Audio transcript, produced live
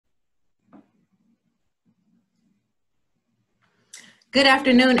Good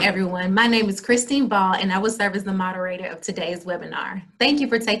afternoon, everyone. My name is Christine Ball, and I will serve as the moderator of today's webinar. Thank you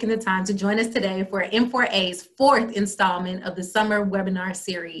for taking the time to join us today for N4A's fourth installment of the summer webinar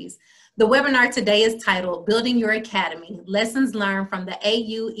series. The webinar today is titled Building Your Academy, Lessons Learned from the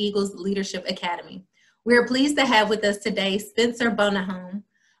AU Eagles Leadership Academy. We are pleased to have with us today Spencer Bonahome,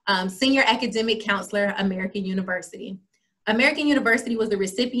 Senior Academic Counselor, American University. American University was the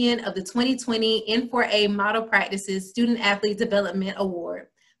recipient of the 2020 N4A Model Practices Student Athlete Development Award.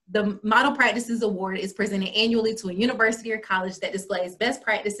 The Model Practices Award is presented annually to a university or college that displays best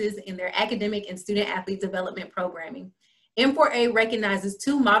practices in their academic and student athlete development programming. N4A recognizes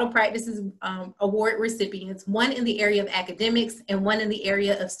two Model Practices Award recipients, one in the area of academics and one in the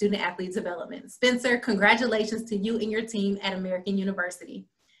area of student athlete development. Spencer, congratulations to you and your team at American University.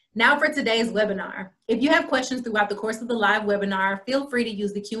 Now for today's webinar. If you have questions throughout the course of the live webinar, feel free to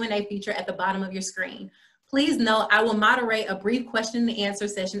use the Q&A feature at the bottom of your screen. Please note, I will moderate a brief question and answer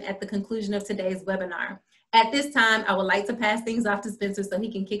session at the conclusion of today's webinar. At this time, I would like to pass things off to Spencer so he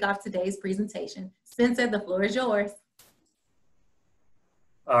can kick off today's presentation. Spencer, the floor is yours.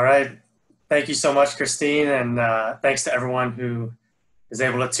 All right. Thank you so much, Christine, and thanks to everyone who is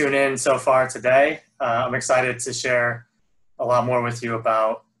able to tune in so far today. I'm excited to share a lot more with you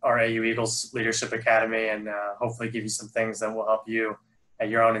about our AU Eagles Leadership Academy and hopefully give you some things that will help you at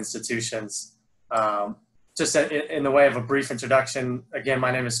your own institutions. Just in the way of a brief introduction, again, my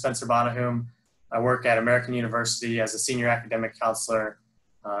name is Spencer Bonahome. I work at American University as a senior academic counselor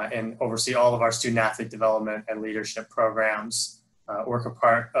and oversee all of our student athlete development and leadership programs. Work a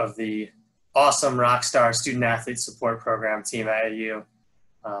part of the awesome Rockstar Student Athlete Support Program team at AU.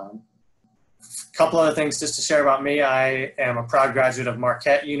 Couple other things just to share about me. I am a proud graduate of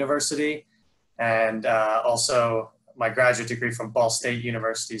Marquette University and also my graduate degree from Ball State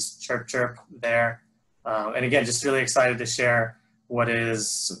University's Chirp Chirp there. And again, just really excited to share what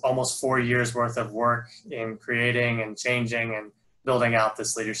is almost 4 years worth of work in creating and changing and building out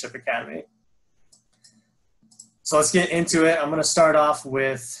this Leadership Academy. So let's get into it. I'm going to start off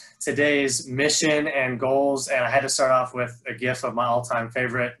with today's mission and goals. And I had to start off with a GIF of my all-time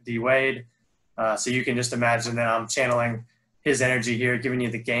favorite, D. Wade. So you can just imagine that I'm channeling his energy here, giving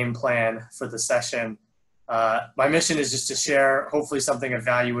you the game plan for the session. My mission is just to share hopefully something of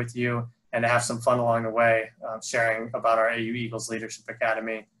value with you and to have some fun along the way, sharing about our AU Eagles Leadership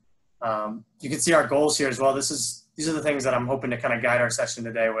Academy. You can see our goals here as well. These are the things that I'm hoping to kind of guide our session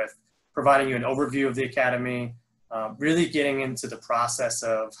today with, providing you an overview of the Academy, really getting into the process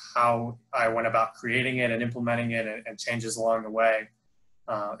of how I went about creating it and implementing it and changes along the way.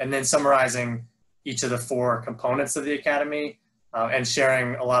 And then summarizing each of the 4 components of the Academy and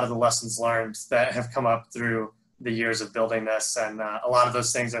sharing a lot of the lessons learned that have come up through the years of building this. And a lot of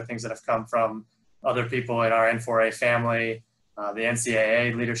those things are things that have come from other people in our N4A family, the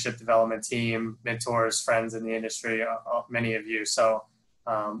NCAA leadership development team, mentors, friends in the industry, many of you. So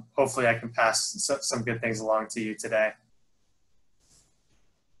hopefully I can pass some good things along to you today.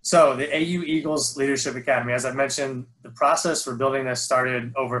 So the AU Eagles Leadership Academy, as I mentioned, the process for building this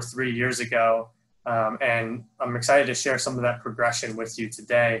started over 3 years ago. And I'm excited to share some of that progression with you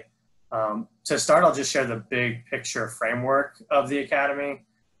today. To start, I'll just share the big picture framework of the Academy.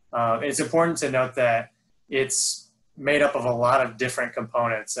 It's important to note that it's made up of a lot of different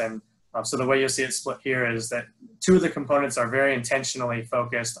components. And so the way you'll see it split here is that 2 of the components are very intentionally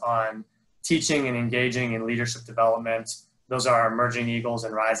focused on teaching and engaging in leadership development. Those are our Emerging Eagles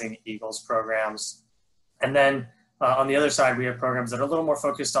and Rising Eagles programs. And then on the other side, we have programs that are a little more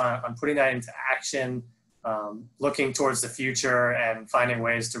focused on putting that into action, looking towards the future and finding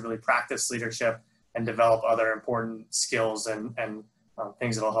ways to really practice leadership and develop other important skills and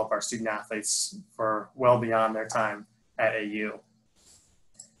things that will help our student athletes for well beyond their time at AU.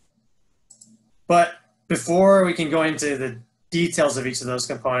 But before we can go into the details of each of those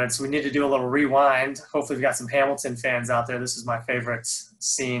components, we need to do a little rewind. Hopefully we've got some Hamilton fans out there. This is my favorite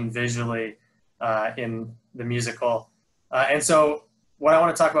scene visually in the musical. And so what I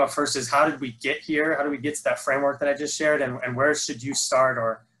want to talk about first is how did we get here? How do we get to that framework that I just shared? And where should you start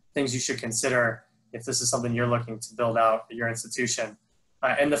or things you should consider if this is something you're looking to build out at your institution?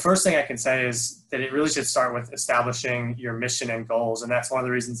 And the first thing I can say is that it really should start with establishing your mission and goals. And that's one of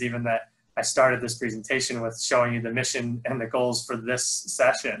the reasons even that I started this presentation with showing you the mission and the goals for this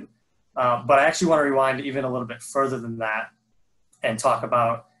session. But I actually want to rewind even a little bit further than that and talk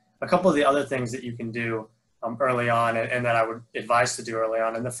about a couple of the other things that you can do early on and that I would advise to do early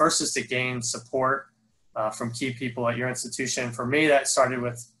on. And the first is to gain support from key people at your institution. For me, that started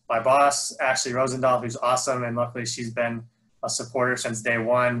with my boss, Ashley Rosendahl, who's awesome. And luckily she's been a supporter since day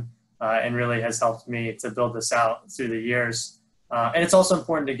one and really has helped me to build this out through the years. And it's also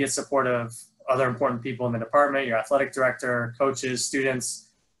important to get support of other important people in the department, your athletic director, coaches, students.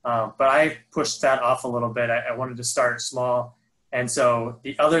 But I pushed that off a little bit. I wanted to start small. And so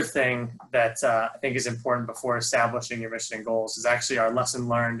the other thing that I think is important before establishing your mission and goals is actually our lesson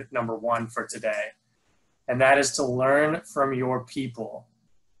learned number 1 for today. And that is to learn from your people.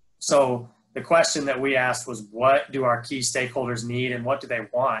 So the question that we asked was, what do our key stakeholders need and what do they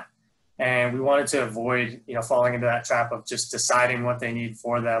want? And we wanted to avoid, falling into that trap of just deciding what they need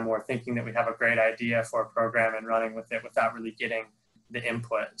for them or thinking that we have a great idea for a program and running with it without really getting the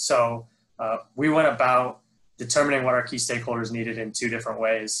input. So we went about determining what our key stakeholders needed in 2 different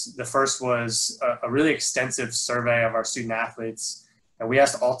ways. The first was a really extensive survey of our student athletes, and we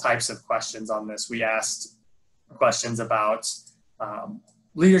asked all types of questions on this. We asked questions about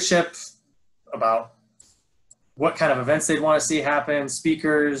leadership, about what kind of events they'd want to see happen,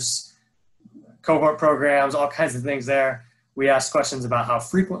 speakers, cohort programs, all kinds of things there. We asked questions about how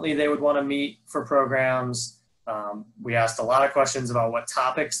frequently they would want to meet for programs. We asked a lot of questions about what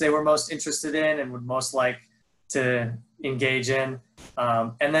topics they were most interested in and would most like to engage in.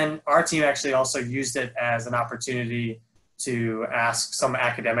 And then our team actually also used it as an opportunity to ask some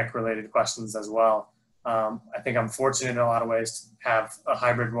academic related questions as well. I think I'm fortunate in a lot of ways to have a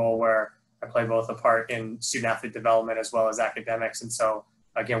hybrid role where I play both a part in student athlete development as well as academics. And so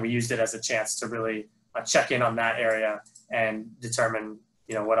again, we used it as a chance to really check in on that area and determine,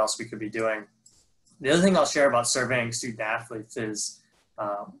 what else we could be doing. The other thing I'll share about surveying student athletes is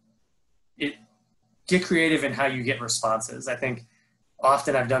get creative in how you get responses. I think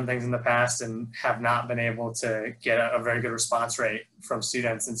often I've done things in the past and have not been able to get a very good response rate from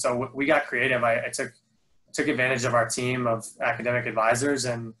students. And so we got creative. I took advantage of our team of academic advisors,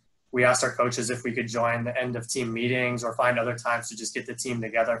 and we asked our coaches if we could join the end of team meetings or find other times to just get the team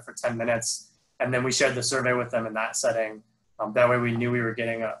together for 10 minutes. And then we shared the survey with them in that setting. That way we knew we were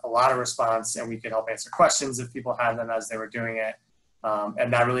getting a lot of response and we could help answer questions if people had them as they were doing it.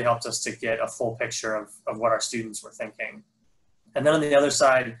 And that really helped us to get a full picture of what our students were thinking. And then on the other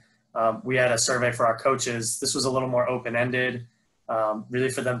side, we had a survey for our coaches. This was a little more open-ended, really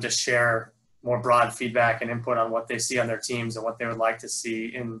for them to share more broad feedback and input on what they see on their teams and what they would like to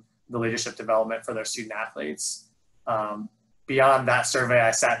see in the leadership development for their student athletes. Beyond that survey,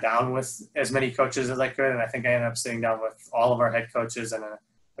 I sat down with as many coaches as I could, and I think I ended up sitting down with all of our head coaches and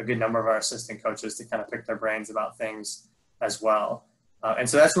a good number of our assistant coaches to kind of pick their brains about things as well. And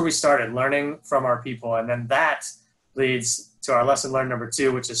so that's where we started, learning from our people. And then that leads to our lesson learned number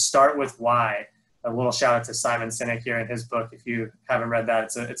 2, which is start with why. A little shout out to Simon Sinek here in his book. If you haven't read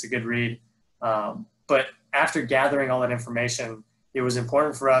that, it's a good read. But after gathering all that information, it was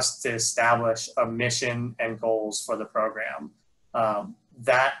important for us to establish a mission and goals for the program.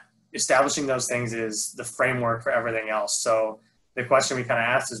 That establishing those things is the framework for everything else. So the question we kind of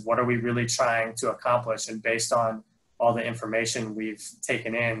asked is, what are we really trying to accomplish? And based on all the information we've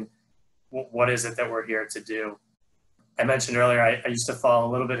taken in, what is it that we're here to do? I mentioned earlier, I used to fall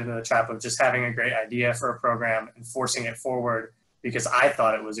a little bit into the trap of just having a great idea for a program and forcing it forward because I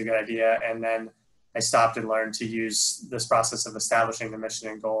thought it was a good idea. And then I stopped and learned to use this process of establishing the mission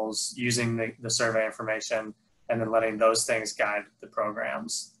and goals, using the survey information, and then letting those things guide the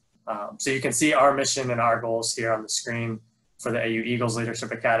programs. So you can see our mission and our goals here on the screen for the AU Eagles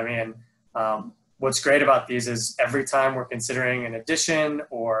Leadership Academy. And what's great about these is every time we're considering an addition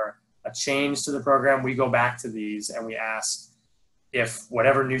or a change to the program, we go back to these and we ask if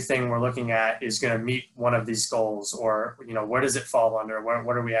whatever new thing we're looking at is going to meet one of these goals, or where does it fall under?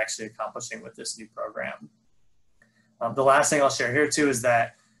 What are we actually accomplishing with this new program? The last thing I'll share here too is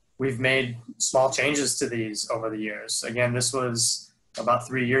that we've made small changes to these over the years. Again, this was about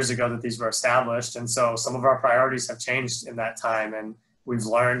 3 years ago that these were established, and so some of our priorities have changed in that time, and we've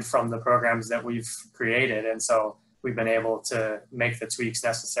learned from the programs that we've created, and so we've been able to make the tweaks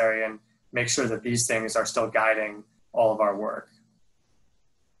necessary and make sure that these things are still guiding all of our work.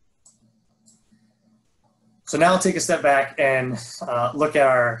 So now I'll take a step back and look at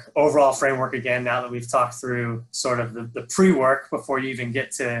our overall framework again, now that we've talked through sort of the pre-work before you even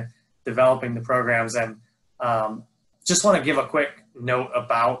get to developing the programs. And just want to give a quick note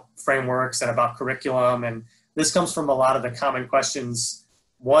about frameworks and about curriculum. And this comes from a lot of the common questions,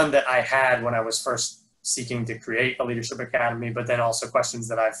 one that I had when I was first seeking to create a leadership academy, but then also questions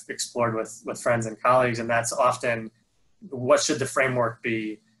that I've explored with friends and colleagues. And that's often, what should the framework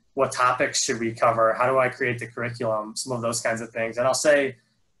be? What topics should we cover? How do I create the curriculum? Some of those kinds of things. And I'll say,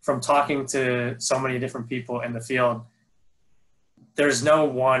 from talking to so many different people in the field, there's no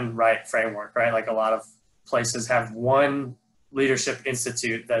one right framework, right? Like a lot of places have one leadership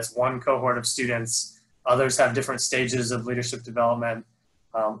institute that's one cohort of students Others have different stages of leadership development.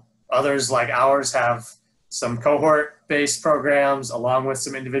 Others, like ours, have some cohort-based programs along with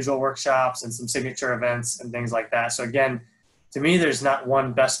some individual workshops and some signature events and things like that. So again, to me, there's not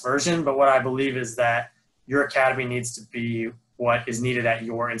one best version, but what I believe is that your academy needs to be what is needed at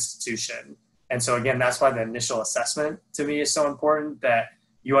your institution. And so again, that's why the initial assessment to me is so important, that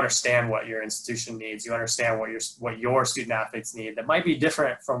you understand what your institution needs. You understand what your student athletes need. That might be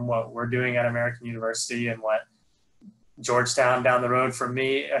different from what we're doing at American University and what Georgetown down the road from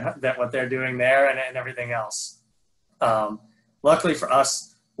me, that what they're doing there and everything else. Luckily for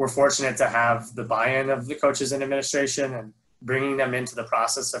us, we're fortunate to have the buy-in of the coaches and administration, and bringing them into the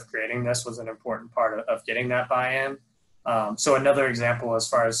process of creating this was an important part of getting that buy-in. So another example, as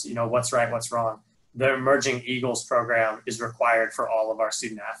far as, what's right, what's wrong, the Emerging Eagles program is required for all of our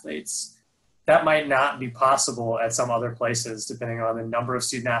student athletes. That might not be possible at some other places, depending on the number of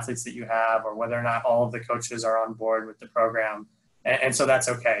student athletes that you have or whether or not all of the coaches are on board with the program. And so that's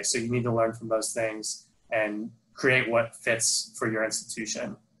okay. So you need to learn from those things and create what fits for your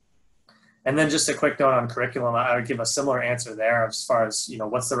institution. And then just a quick note on curriculum, I would give a similar answer there as far as,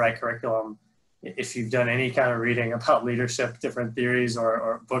 what's the right curriculum. If you've done any kind of reading about leadership, different theories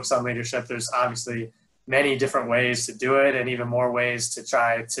or books on leadership, there's obviously many different ways to do it and even more ways to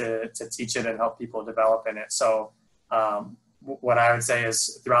try to teach it and help people develop in it. So what I would say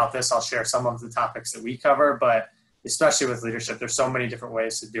is throughout this, I'll share some of the topics that we cover, but especially with leadership, there's so many different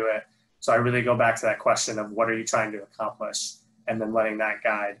ways to do it. So I really go back to that question of what are you trying to accomplish, and then letting that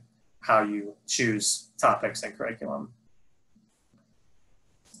guide how you choose topics and curriculum.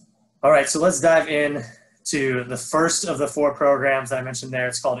 All right, so let's dive in to the first of the 4 programs that I mentioned there.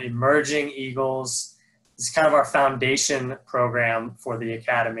 It's called Emerging Eagles. It's kind of our foundation program for the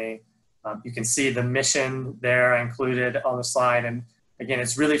academy. You can see the mission there included on the slide. And again,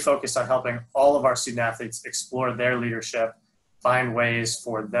 it's really focused on helping all of our student athletes explore their leadership, find ways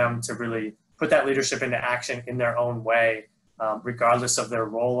for them to really put that leadership into action in their own way, regardless of their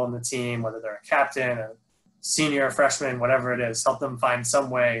role on the team, whether they're a captain, a senior, a freshman, whatever it is, help them find some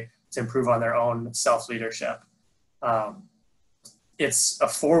way to improve on their own self-leadership. It's a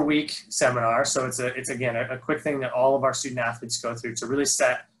 4-week seminar, so it's again a quick thing that all of our student athletes go through to really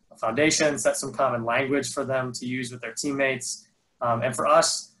set a foundation, set some common language for them to use with their teammates. And for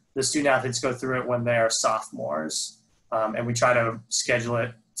us, the student athletes go through it when they are sophomores, and we try to schedule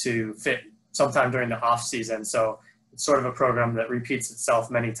it to fit sometime during the off season. So it's sort of a program that repeats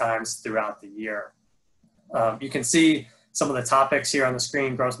itself many times throughout the year. You can see some of the topics here on the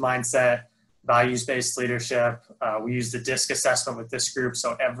screen: growth mindset, values-based leadership. We use the DISC assessment with this group,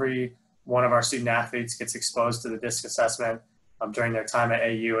 so every one of our student athletes gets exposed to the DISC assessment during their time at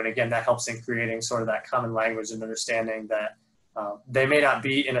AU. And again, that helps in creating sort of that common language and understanding that they may not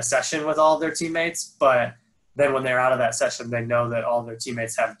be in a session with all of their teammates, but then when they're out of that session, they know that all of their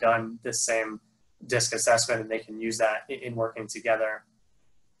teammates have done this same DISC assessment and they can use that in working together.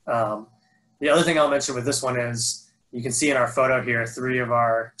 The other thing I'll mention with this one is, you can see in our photo here, 3 of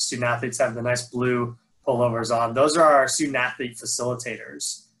our student athletes have the nice blue pullovers on. Those are our student athlete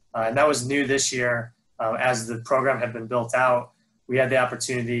facilitators. And that was new this year. As the program had been built out, we had the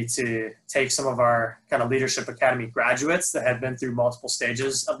opportunity to take some of our kind of Leadership Academy graduates that had been through multiple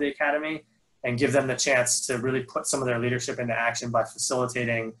stages of the academy and give them the chance to really put some of their leadership into action by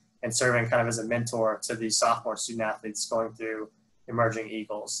facilitating and serving kind of as a mentor to these sophomore student athletes going through Emerging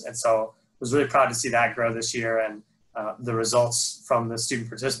Eagles. And so I was really proud to see that grow this year. And the results from the student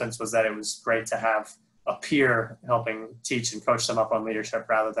participants was that it was great to have a peer helping teach and coach them up on leadership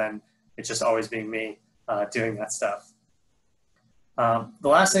rather than it just always being me doing that stuff. The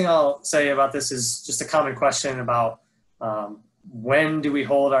last thing I'll say about this is just a common question about when do we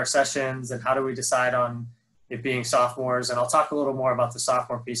hold our sessions and how do we decide on it being sophomores? And I'll talk a little more about the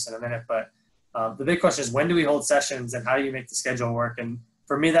sophomore piece in a minute, but the big question is, when do we hold sessions and how do you make the schedule work? And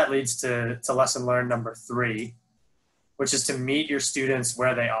for me, that leads to lesson learned number 3, which is to meet your students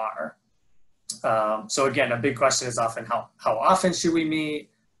where they are. So again, a big question is often how often should we meet?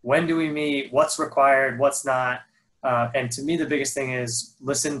 When do we meet? What's required? What's not? And to me, the biggest thing is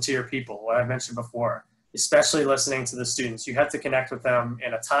listen to your people, what I mentioned before, especially listening to the students. You have to connect with them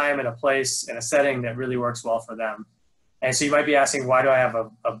in a time, in a place, in a setting that really works well for them. And so you might be asking, why do I have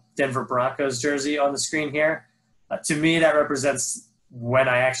a Denver Broncos jersey on the screen here? To me, that represents when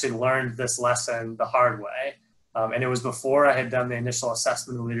I actually learned this lesson the hard way. And it was before I had done the initial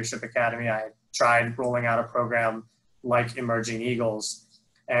assessment of the Leadership Academy. I had tried rolling out a program like Emerging Eagles.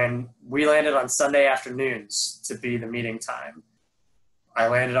 And we landed on Sunday afternoons to be the meeting time. I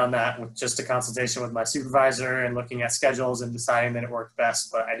landed on that with just a consultation with my supervisor and looking at schedules and deciding that it worked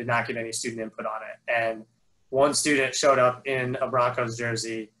best, but I did not get any student input on it. And one student showed up in a Broncos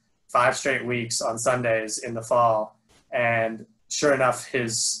jersey 5 straight weeks on Sundays in the fall. And sure enough,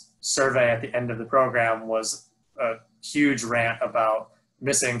 his survey at the end of the program was a huge rant about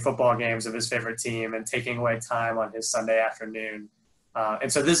missing football games of his favorite team and taking away time on his Sunday afternoon.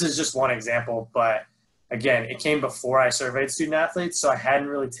 And so this is just one example, but again, it came before I surveyed student athletes, so I hadn't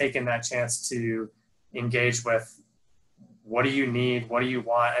really taken that chance to engage with what do you need, what do you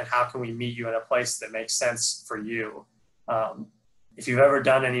want, and how can we meet you in a place that makes sense for you. If you've ever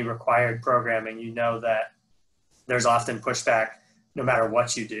done any required programming, you know that there's often pushback no matter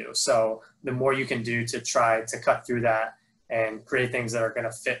what you do. So the more you can do to try to cut through that and create things that are going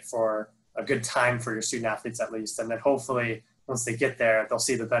to fit for a good time for your student athletes at least, and then hopefully once they get there, they'll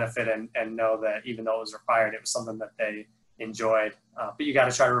see the benefit and know that even though it was required, it was something that they enjoyed. But you got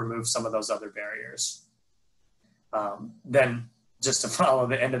to try to remove some of those other barriers. Then just to follow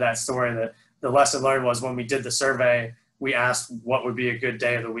the end of that story, the lesson learned was when we did the survey, we asked what would be a good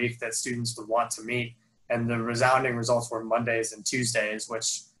day of the week that students would want to meet. And the resounding results were Mondays and Tuesdays,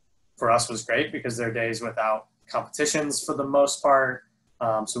 which for us was great because they're days without competitions for the most part.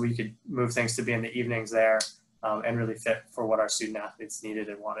 So we could move things to be in the evenings there and really fit for what our student athletes needed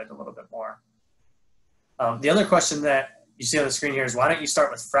and wanted a little bit more. The other question that you see on the screen here is why don't you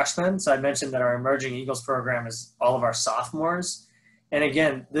start with freshmen? So I mentioned that our Emerging Eagles program is all of our sophomores. And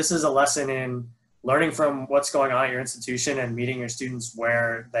again, this is a lesson in learning from what's going on at your institution and meeting your students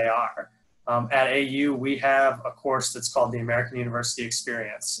where they are. At AU, we have a course that's called the American University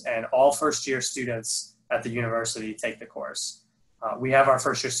Experience, and all first-year students at the university take the course. We have our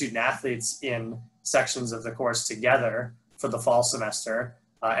first-year student athletes in sections of the course together for the fall semester,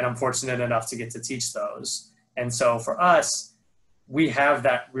 and I'm fortunate enough to get to teach those. And so for us, we have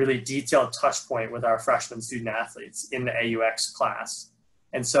that really detailed touch point with our freshman student athletes in the AUX class.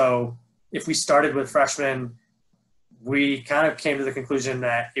 And so if we started with freshmen, we kind of came to the conclusion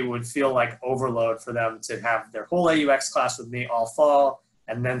that it would feel like overload for them to have their whole AUX class with me all fall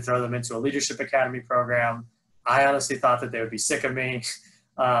and then throw them into a leadership academy program. I honestly thought that they would be sick of me.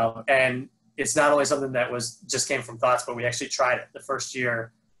 And it's not only something that just came from thoughts, but we actually tried it. The first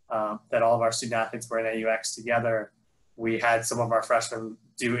year that all of our student athletes were in AUX together, we had some of our freshmen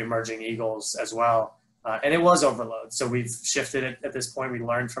do Emerging Eagles as well. And it was overload. So we've shifted it at this point. We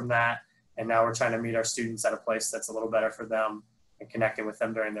learned from that. And now we're trying to meet our students at a place that's a little better for them and connecting with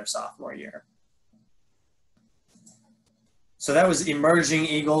them during their sophomore year. So that was Emerging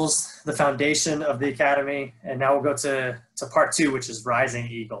Eagles, the foundation of the academy. And now we'll go to part 2, which is Rising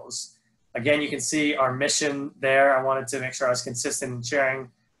Eagles. Again, you can see our mission there. I wanted to make sure I was consistent in sharing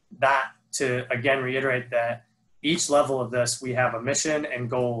that to, again, reiterate that each level of this, we have a mission and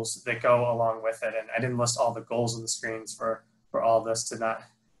goals that go along with it. And I didn't list all the goals on the screens for all of this to not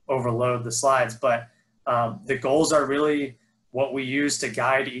overload the slides, but the goals are really what we use to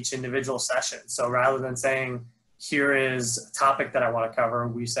guide each individual session. So rather than saying, here is a topic that I want to cover,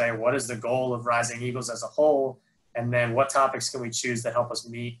 we say, what is the goal of Rising Eagles as a whole? And then what topics can we choose that help us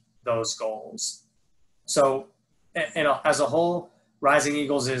meet those goals? So as a whole, Rising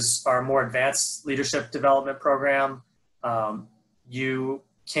Eagles is our more advanced leadership development program. You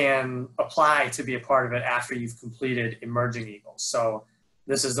can apply to be a part of it after you've completed Emerging Eagles. So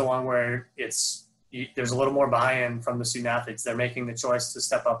this is the one where there's a little more buy-in from the student athletes. They're making the choice to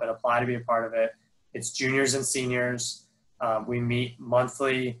step up and apply to be a part of it. It's juniors and seniors. We meet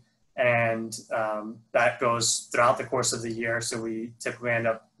monthly, and that goes throughout the course of the year. So we typically end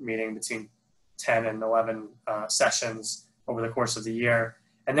up meeting between 10 and 11 sessions over the course of the year.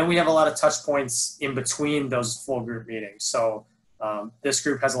 And then we have a lot of touch points in between those full group meetings. So this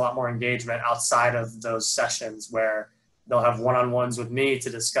group has a lot more engagement outside of those sessions where they'll have one-on-ones with me to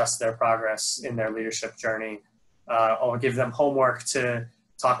discuss their progress in their leadership journey. I'll give them homework to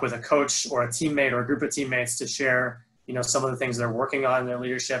talk with a coach or a teammate or a group of teammates to share, some of the things they're working on in their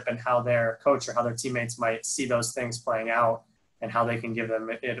leadership and how their coach or how their teammates might see those things playing out and how they can give them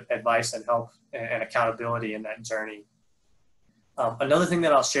advice and help and accountability in that journey. Another thing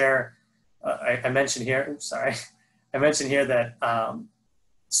that I'll share, I mentioned here, that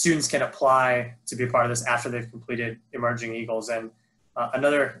students can apply to be a part of this after they've completed Emerging Eagles. And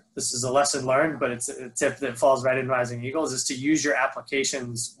this is a lesson learned, but it's a tip that falls right in Rising Eagles, is to use your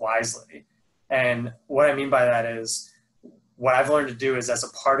applications wisely. And what I mean by that is, what I've learned to do is, as a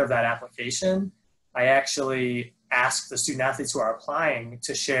part of that application, I actually ask the student athletes who are applying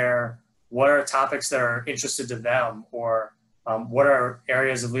to share what are topics that are interested to them, or what are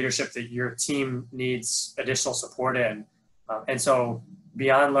areas of leadership that your team needs additional support in. And so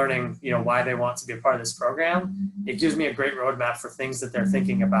beyond learning, why they want to be a part of this program, it gives me a great roadmap for things that they're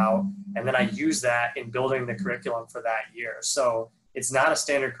thinking about. And then I use that in building the curriculum for that year. So it's not a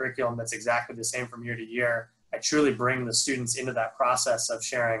standard curriculum that's exactly the same from year to year. I truly bring the students into that process of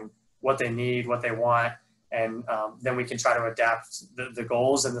sharing what they need, what they want, and then we can try to adapt the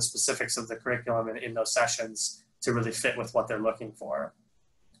goals and the specifics of the curriculum in those sessions to really fit with what they're looking for.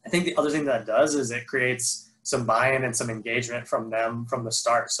 I think the other thing that it does is it creates some buy-in and some engagement from them from the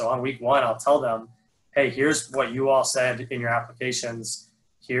start. So on week one, I'll tell them, hey, here's what you all said in your applications.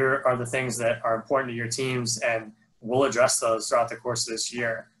 Here are the things that are important to your teams, and we'll address those throughout the course of this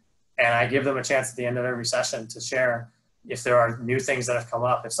year. And I give them a chance at the end of every session to share if there are new things that have come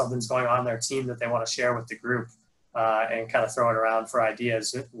up, if something's going on in their team that they want to share with the group, and kind of throw it around for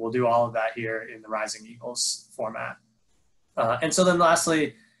ideas. We'll do all of that here in the Rising Eagles format. And so then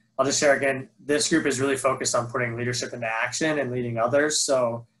lastly, I'll just share again, this group is really focused on putting leadership into action and leading others.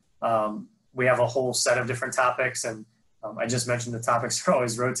 So we have a whole set of different topics, and I just mentioned the topics are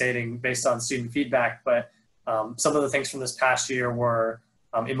always rotating based on student feedback, but some of the things from this past year were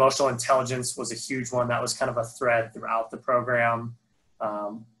emotional intelligence was a huge one. That was kind of a thread throughout the program,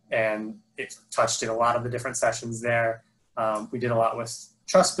 and it touched in a lot of the different sessions there. We did a lot with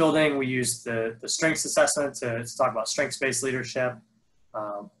trust building. We used the strengths assessment to talk about strengths-based leadership.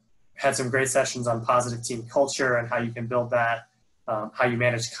 Had some great sessions on positive team culture and how you can build that, how you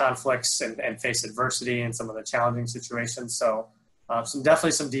manage conflicts and face adversity in some of the challenging situations. So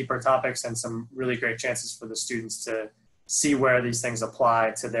definitely some deeper topics and some really great chances for the students to see where these things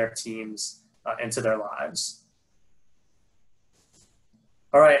apply to their teams and to their lives.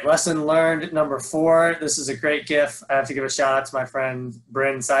 All right, lesson learned number 4. This is a great GIF. I have to give a shout out to my friend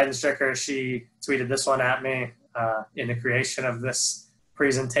Bryn Seidenstricker. She tweeted this one at me in the creation of this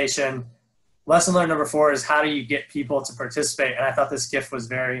presentation. Lesson learned number 4 is how do you get people to participate? And I thought this GIF was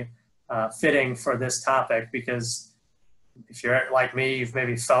very fitting for this topic, because if you're like me, you've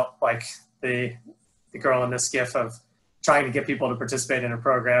maybe felt like the girl in this GIF of trying to get people to participate in a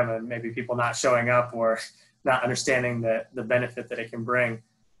program and maybe people not showing up or not understanding the benefit that it can bring.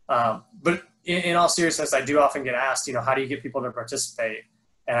 But in all seriousness, I do often get asked, how do you get people to participate?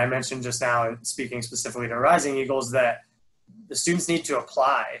 And I mentioned just now, speaking specifically to Rising Eagles, that the students need to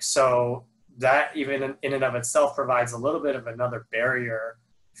apply. So that even in and of itself provides a little bit of another barrier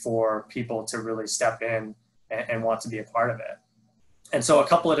for people to really step in and want to be a part of it. And so a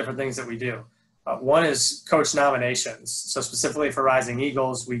couple of different things that we do. One is coach nominations. So specifically for Rising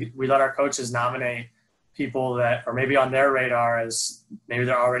Eagles, we let our coaches nominate people that are maybe on their radar as maybe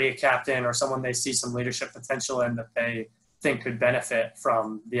they're already a captain or someone they see some leadership potential in that they think could benefit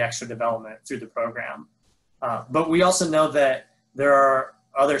from the extra development through the program. But we also know that there are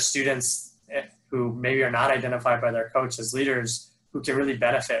other students who maybe are not identified by their coach as leaders who can really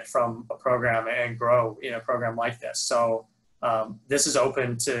benefit from a program and grow in a program like this. So this is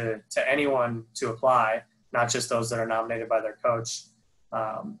open to anyone to apply, not just those that are nominated by their coach.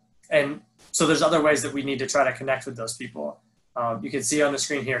 And so there's other ways that we need to try to connect with those people. You can see on the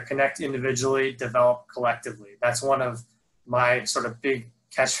screen here, connect individually, develop collectively. That's one of my sort of big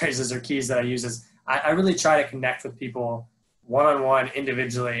catchphrases or keys that I use is I really try to connect with people one-on-one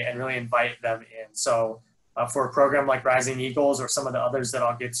individually and really invite them in. So for a program like Rising Eagles or some of the others that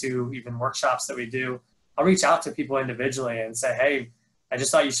I'll get to, even workshops that we do, I'll reach out to people individually and say, hey, I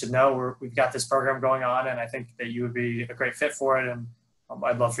just thought you should know we've got this program going on and I think that you would be a great fit for it, and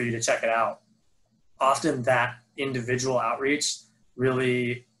I'd love for you to check it out. Often that individual outreach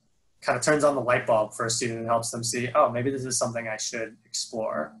really kind of turns on the light bulb for a student and helps them see, oh, maybe this is something I should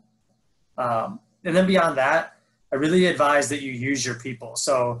explore. And then beyond that, I really advise that you use your people.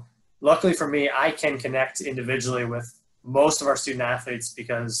 So luckily for me, I can connect individually with most of our student athletes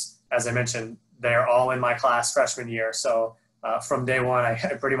because, as I mentioned, they're all in my class freshman year. So from day one, I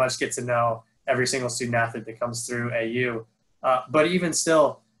pretty much get to know every single student athlete that comes through AU. But even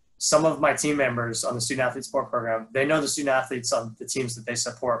still, some of my team members on the student athlete support program, they know the student athletes on the teams that they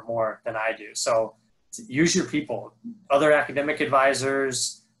support more than I do. So use your people, other academic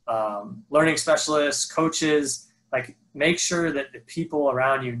advisors, learning specialists, coaches, like make sure that the people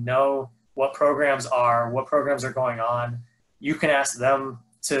around you know what programs are going on. You can ask them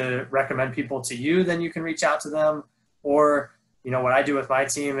to recommend people to you, then you can reach out to them. Or, what I do with my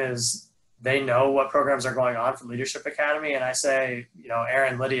team is they know what programs are going on for Leadership Academy. And I say,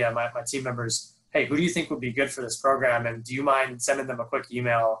 Aaron, Lydia, my team members, hey, who do you think would be good for this program? And do you mind sending them a quick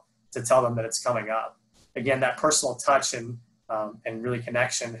email to tell them that it's coming up? Again, that personal touch and really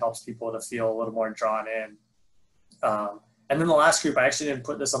connection helps people to feel a little more drawn in. And then the last group, I actually didn't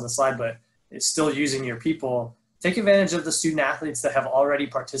put this on the slide, but it's still using your people. take advantage of the student athletes that have already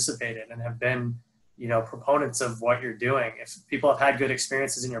participated and have been, proponents of what you're doing. If people have had good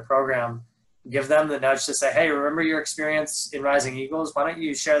experiences in your program, give them the nudge to say, hey, remember your experience in Rising Eagles? Why don't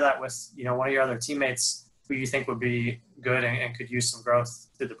you share that with, one of your other teammates who you think would be good and could use some growth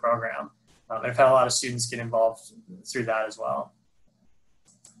through the program. I've had a lot of students get involved through that as well.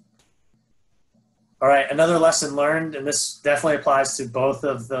 All right, another lesson learned, and this definitely applies to both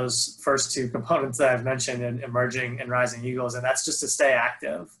of those first two components that I've mentioned in Emerging and Rising Eagles, and that's just to stay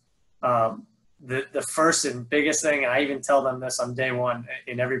active. The first and biggest thing, and I even tell them this on day one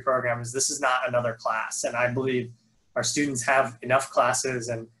in every program, is this is not another class. And I believe our students have enough classes,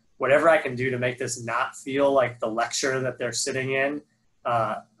 and whatever I can do to make this not feel like the lecture that they're sitting in,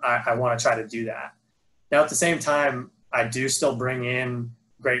 I want to try to do that. Now, at the same time, I do still bring in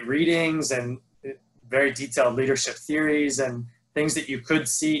great readings and very detailed leadership theories and things that you could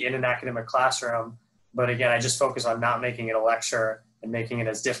see in an academic classroom. But again, I just focus on not making it a lecture and making it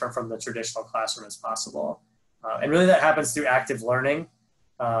as different from the traditional classroom as possible. And really that happens through active learning.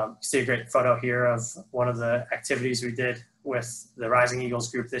 You see a great photo here of one of the activities we did with the Rising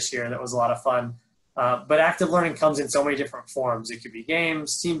Eagles group this year. That was a lot of fun. But active learning comes in so many different forms. It could be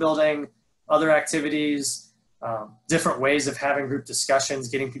games, team building, other activities, different ways of having group discussions,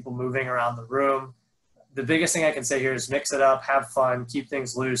 getting people moving around the room. The biggest thing I can say here is mix it up, have fun, keep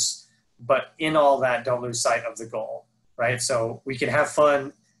things loose, but in all that, don't lose sight of the goal, right? So we can have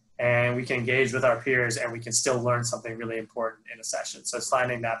fun and we can engage with our peers and we can still learn something really important in a session. So it's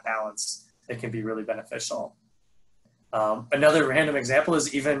finding that balance that can be really beneficial. Another random example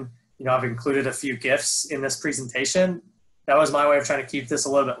is even, I've included a few GIFs in this presentation. That was my way of trying to keep this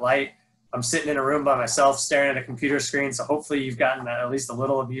a little bit light. I'm sitting in a room by myself staring at a computer screen, so hopefully you've gotten at least a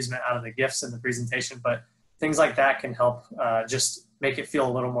little amusement out of the GIFs in the presentation, but things like that can help just make it feel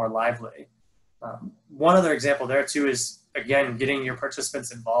a little more lively. One other example there too is, again, getting your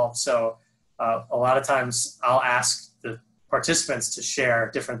participants involved. So a lot of times I'll ask the participants to share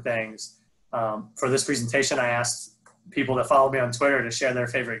different things. For this presentation, I asked people that follow me on Twitter to share their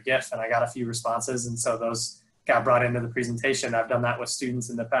favorite GIF, and I got a few responses, and so those got brought into the presentation. I've done that with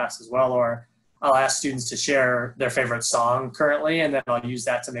students in the past as well, or I'll ask students to share their favorite song currently, and then I'll use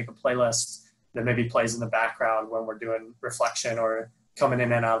that to make a playlist that maybe plays in the background when we're doing reflection or coming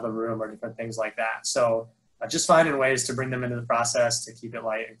in and out of the room or different things like that. So just finding ways to bring them into the process to keep it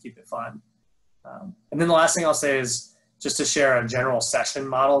light and keep it fun. And then the last thing I'll say is just to share a general session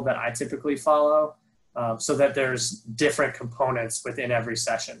model that I typically follow, so that there's different components within every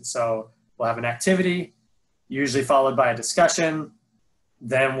session. So we'll have an activity, usually followed by a discussion.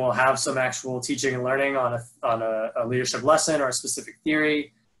 Then we'll have some actual teaching and learning on a leadership lesson or a specific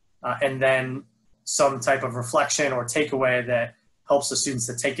theory, and then some type of reflection or takeaway that helps the students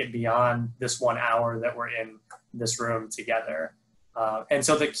to take it beyond this 1 hour that we're in this room together. And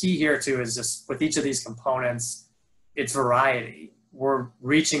so the key here too is just with each of these components, it's variety. We're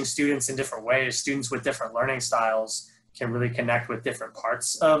reaching students in different ways. Students with different learning styles can really connect with different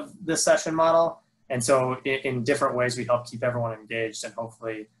parts of the session model. And so in different ways, we help keep everyone engaged and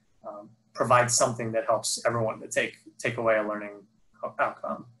hopefully provide something that helps everyone to take away a learning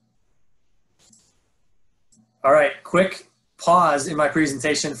outcome. All right, quick pause in my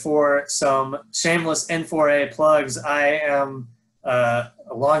presentation for some shameless N4A plugs. I am a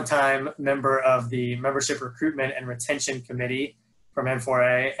longtime member of the Membership Recruitment and Retention Committee from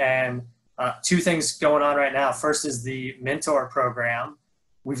N4A, and two things going on right now. First is the mentor program.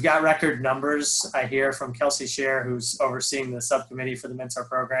 We've got record numbers, I hear from Kelsey Scher, who's overseeing the subcommittee for the mentor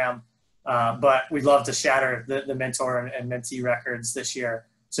program, but we'd love to shatter the mentor and mentee records this year.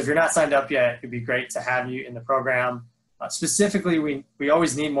 So if you're not signed up yet, it'd be great to have you in the program. Specifically, we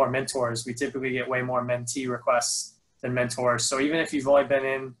always need more mentors. We typically get way more mentee requests than mentors. So even if you've only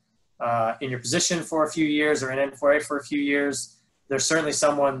been in your position for a few years or in N4A for a few years, there's certainly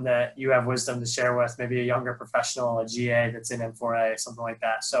someone that you have wisdom to share with, maybe a younger professional, a GA that's in N4A, something like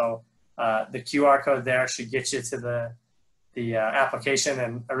that. So the QR code there should get you to the application,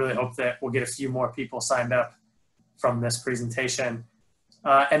 and I really hope that we'll get a few more people signed up from this presentation.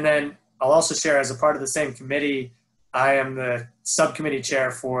 And then I'll also share, as a part of the same committee, I am the subcommittee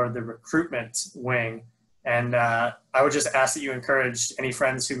chair for the recruitment wing. And I would just ask that you encourage any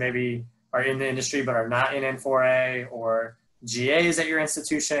friends who maybe are in the industry but are not in N4A, or GAs at your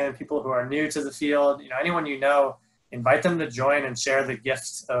institution, people who are new to the field, anyone you know, invite them to join and share the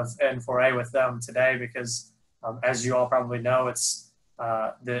gift of N4A with them today, because as you all probably know,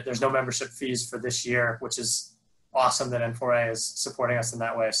 there's no membership fees for this year, which is awesome that N4A is supporting us in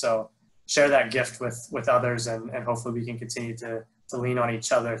that way. So share that gift with others, and hopefully we can continue to lean on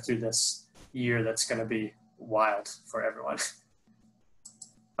each other through this year that's going to be wild for everyone.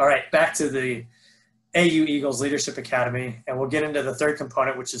 All right, back to the AU Eagles Leadership Academy, and we'll get into the third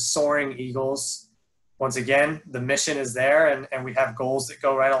component, which is Soaring Eagles. Once again, the mission is there, and we have goals that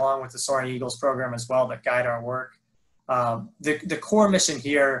go right along with the Soaring Eagles program as well that guide our work. The core mission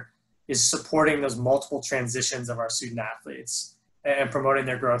here is supporting those multiple transitions of our student athletes and promoting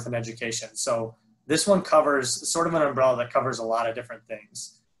their growth and education. So this one covers sort of an umbrella that covers a lot of different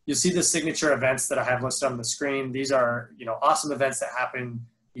things. You'll see the signature events that I have listed on the screen. These are, awesome events that happen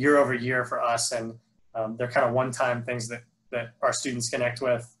year over year for us, and they're kind of one-time things that our students connect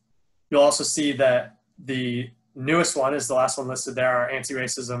with. You'll also see that the newest one is the last one listed there, our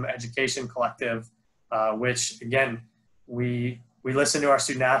Anti-Racism Education Collective, which again, we listen to our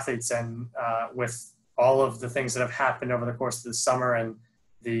student athletes, and with all of the things that have happened over the course of the summer and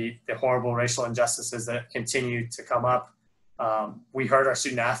the horrible racial injustices that continue to come up, we heard our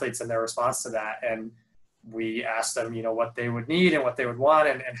student athletes and their response to that, and we asked them, what they would need and what they would want,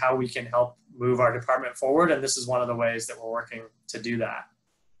 and how we can help move our department forward. And this is one of the ways that we're working to do that.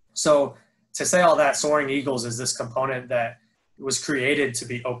 So to say all that, Soaring Eagles is this component that was created to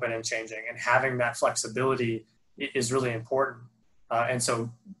be open and changing, and having that flexibility is really important. And so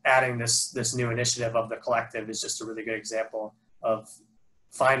adding this new initiative of the collective is just a really good example of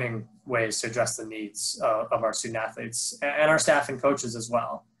finding ways to address the needs of our student athletes and our staff and coaches as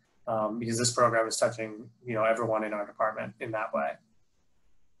well, because this program is touching everyone in our department in that way.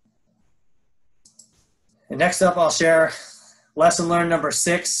 And next up, I'll share lesson learned number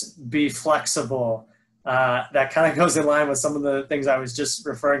 6, be flexible. That kind of goes in line with some of the things I was just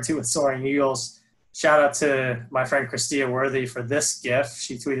referring to with Soaring Eagles. Shout out to my friend Christia Worthy for this GIF.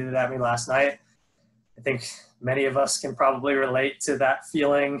 She tweeted it at me last night. I think many of us can probably relate to that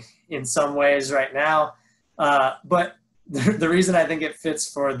feeling in some ways right now. But the reason I think it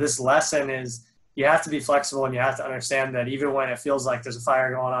fits for this lesson is you have to be flexible, and you have to understand that even when it feels like there's a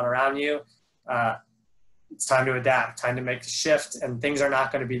fire going on around you, it's time to adapt, time to make the shift, and things are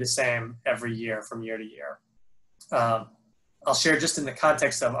not going to be the same every year from year to year. I'll share just in the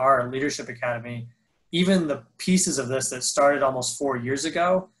context of our Leadership Academy, even the pieces of this that started almost 4 years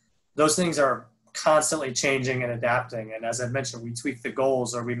ago, those things are constantly changing and adapting. And as I mentioned, we tweak the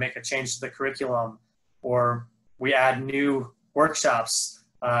goals, or we make a change to the curriculum, or we add new workshops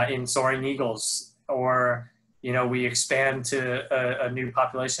in Soaring Eagles, or we expand to a new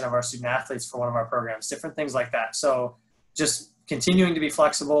population of our student athletes for one of our programs, different things like that. So just continuing to be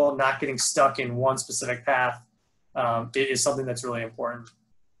flexible, not getting stuck in one specific path, is something that's really important.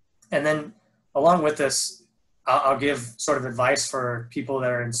 And then along with this, I'll give sort of advice for people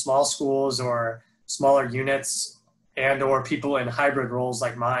that are in small schools or smaller units, and or people in hybrid roles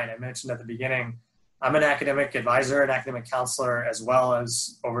like mine. I mentioned at the beginning, I'm an academic advisor and academic counselor, as well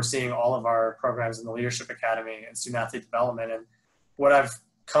as overseeing all of our programs in the Leadership Academy and student athlete development. And what I've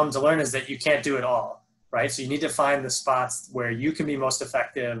come to learn is that you can't do it all, right? So you need to find the spots where you can be most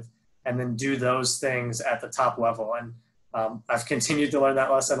effective, and then do those things at the top level. And I've continued to learn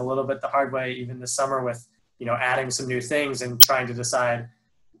that lesson a little bit the hard way, even this summer, with adding some new things and trying to decide,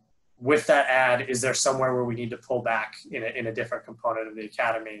 with that add, is there somewhere where we need to pull back in a different component of the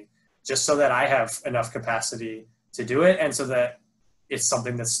academy, just so that I have enough capacity to do it, and so that it's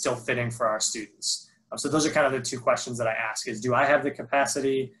something that's still fitting for our students. So those are kind of the two questions that I ask: is, do I have the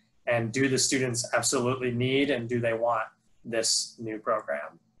capacity, and do the students absolutely need and do they want this new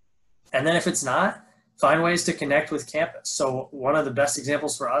program? And then if it's not, find ways to connect with campus. So one of the best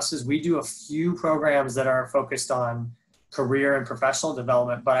examples for us is we do a few programs that are focused on career and professional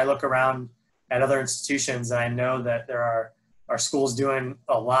development, but I look around at other institutions and I know that there are schools doing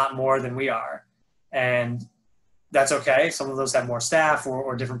a lot more than we are. And that's okay. Some of those have more staff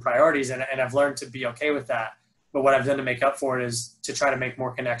or different priorities, and I've learned to be okay with that. But what I've done to make up for it is to try to make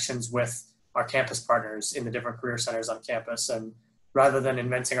more connections with our campus partners in the different career centers on campus. And rather than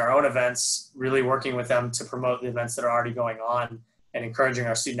inventing our own events, really working with them to promote the events that are already going on, and encouraging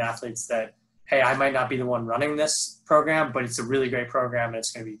our student athletes that, hey, I might not be the one running this program, but it's a really great program and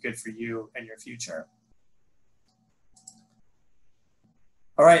it's going to be good for you and your future.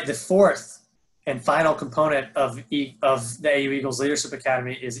 All right, the fourth and final component of the AU Eagles Leadership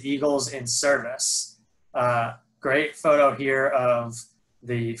Academy is Eagles in Service. Great photo here of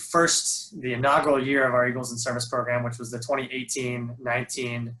the inaugural year of our Eagles in Service program, which was the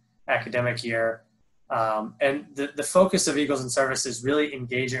 2018-19 academic year. And the focus of Eagles in Service is really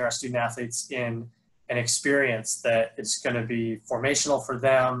engaging our student athletes in an experience that is going to be formational for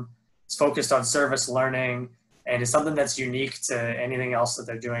them. It's focused on service learning, and it's something that's unique to anything else that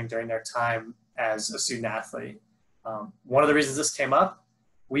they're doing during their time as a student athlete. One of the reasons this came up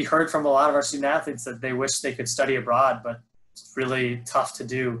we heard from a lot of our student athletes that they wish they could study abroad, but it's really tough to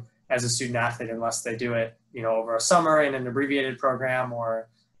do as a student athlete unless they do it, over a summer in an abbreviated program or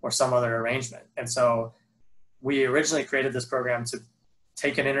some other arrangement. And so we originally created this program to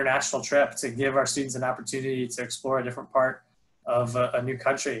take an international trip, to give our students an opportunity to explore a different part of a new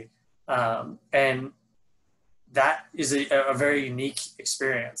country. And that is a very unique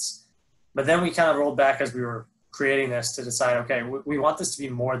experience. But then we kind of rolled back as we were creating this to decide, okay, we want this to be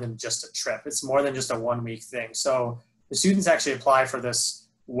more than just a trip. It's more than just a 1 week thing. So the students actually apply for this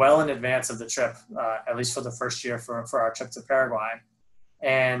well in advance of the trip, at least for the first year for our trip to Paraguay.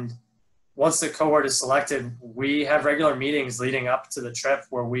 And once the cohort is selected, we have regular meetings leading up to the trip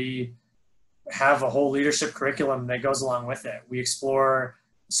where we have a whole leadership curriculum that goes along with it. We explore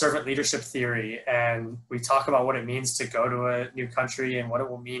servant leadership theory, and we talk about what it means to go to a new country and what it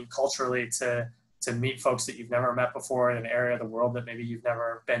will mean culturally to meet folks that you've never met before in an area of the world that maybe you've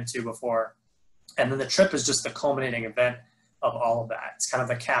never been to before. And then the trip is just the culminating event of all of that. It's kind of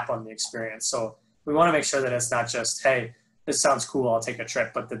the cap on the experience. So we want to make sure that it's not just, hey, this sounds cool, I'll take a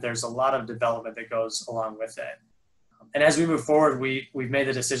trip, but that there's a lot of development that goes along with it. And as we move forward, we've made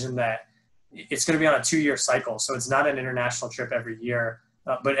the decision that it's going to be on a 2-year cycle. So it's not an international trip every year,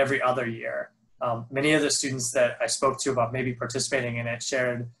 but every other year. Many of the students that I spoke to about maybe participating in it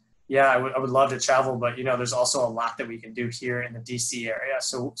shared, yeah, I would love to travel, but there's also a lot that we can do here in the DC area.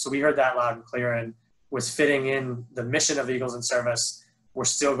 So we heard that loud and clear, and with fitting in the mission of Eagles in Service, we're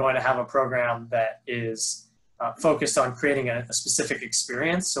still going to have a program that is focused on creating a specific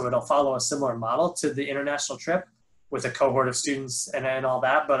experience. So it'll follow a similar model to the international trip with a cohort of students and all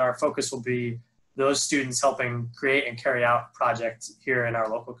that, but our focus will be those students helping create and carry out a project here in our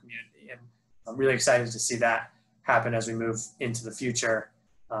local community. And I'm really excited to see that happen as we move into the future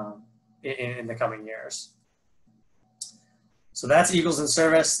in the coming years. So that's Eagles in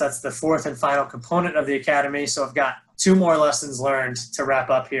Service. That's the 4th and final component of the Academy. So I've got 2 more lessons learned to wrap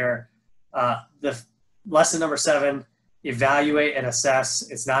up here. The lesson number 7, evaluate and assess.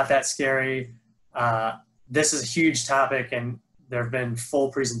 It's not that scary. This is a huge topic, and there have been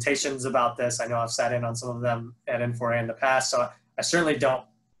full presentations about this. I know I've sat in on some of them at N4A in the past, so I certainly don't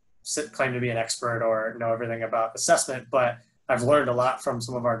claim to be an expert or know everything about assessment, but I've learned a lot from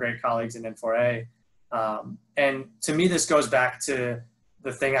some of our great colleagues in N4A. And to me, this goes back to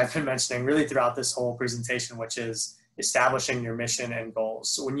the thing I've been mentioning really throughout this whole presentation, which is establishing your mission and goals.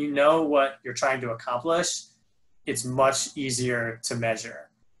 So when you know what you're trying to accomplish, it's much easier to measure.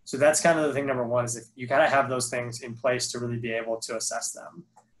 So that's kind of the thing number 1, is if you gotta have those things in place to really be able to assess them.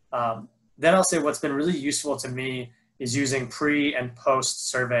 Then I'll say what's been really useful to me is using pre and post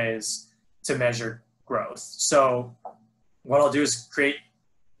surveys to measure growth. So what I'll do is create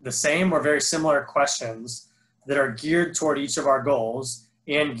the same or very similar questions that are geared toward each of our goals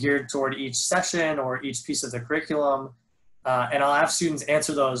and geared toward each session or each piece of the curriculum. And I'll have students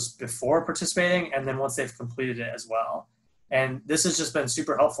answer those before participating and then once they've completed it as well. And this has just been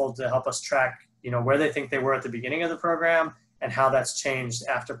super helpful to help us track, where they think they were at the beginning of the program and how that's changed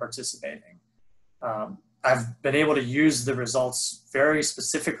after participating. I've been able to use the results very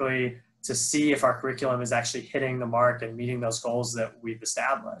specifically to see if our curriculum is actually hitting the mark and meeting those goals that we've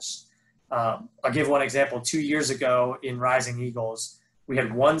established. I'll give one example. 2 years ago in Rising Eagles, we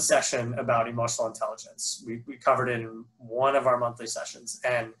had 1 session about emotional intelligence. We covered it in one of our monthly sessions,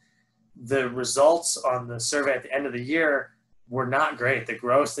 and the results on the survey at the end of the year were not great. The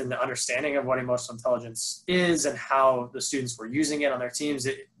growth in the understanding of what emotional intelligence is and how the students were using it on their teams,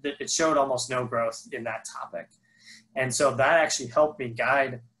 it showed almost no growth in that topic. And so that actually helped me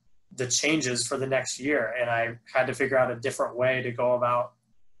guide the changes for the next year. And I had to figure out a different way to go about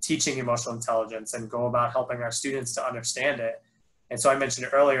teaching emotional intelligence and go about helping our students to understand it. And so I mentioned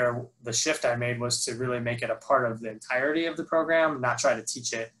earlier, the shift I made was to really make it a part of the entirety of the program, not try to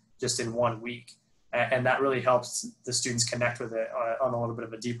teach it just in 1 week. And that really helps the students connect with it on a little bit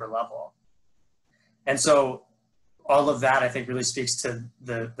of a deeper level. And so all of that, I think, really speaks to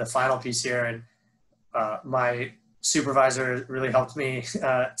the final piece here. And my supervisor really helped me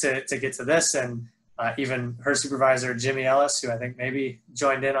to get to this. And even her supervisor, Jimmy Ellis, who I think maybe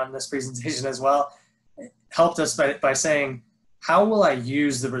joined in on this presentation as well, helped us by saying, how will I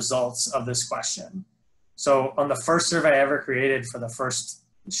use the results of this question? So on the first survey I ever created for the first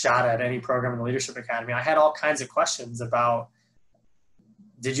shot at any program in the Leadership Academy, I had all kinds of questions about,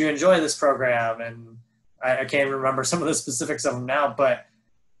 did you enjoy this program? And I can't even remember some of the specifics of them now, but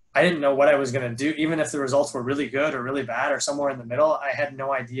I didn't know what I was going to do. Even if the results were really good or really bad or somewhere in the middle, I had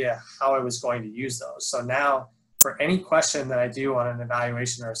no idea how I was going to use those. So now for any question that I do on an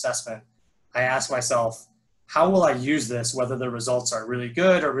evaluation or assessment, I ask myself, how will I use this, whether the results are really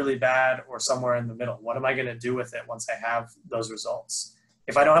good or really bad or somewhere in the middle? What am I going to do with it once I have those results?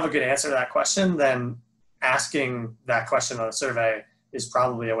 If I don't have a good answer to that question, then asking that question on a survey is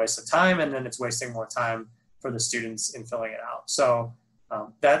probably a waste of time, and then it's wasting more time for the students in filling it out. So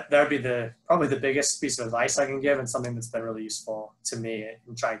that would be probably the biggest piece of advice I can give, and something that's been really useful to me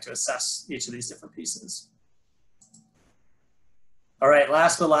in trying to assess each of these different pieces. All right,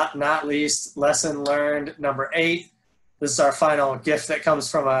 last but not least, lesson learned number 8. This is our final gift that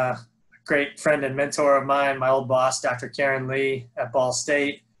comes from a great friend and mentor of mine, my old boss, Dr. Karen Lee at Ball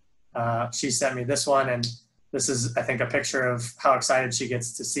State. She sent me this one, and this is, I think, a picture of how excited she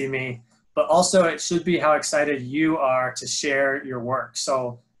gets to see me, but also it should be how excited you are to share your work.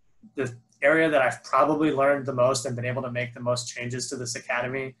 So the area that I've probably learned the most and been able to make the most changes to this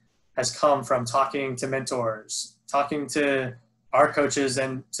academy has come from talking to mentors, talking to our coaches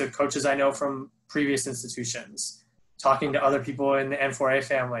and to coaches I know from previous institutions, talking to other people in the N4A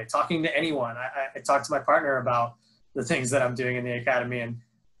family, talking to anyone. I talked to my partner about the things that I'm doing in the academy, and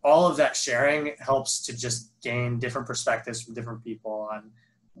all of that sharing helps to just gain different perspectives from different people on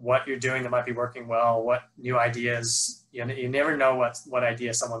what you're doing that might be working well, what new ideas, you never know what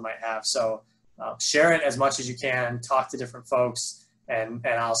idea someone might have. So share it as much as you can, talk to different folks. And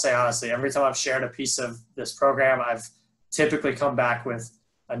I'll say honestly, every time I've shared a piece of this program, I've typically come back with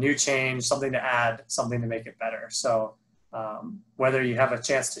a new change, something to add, something to make it better. So whether you have a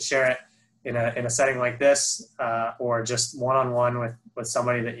chance to share it in a setting like this or just one-on-one with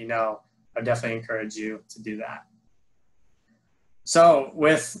somebody that you know, I definitely encourage you to do that. So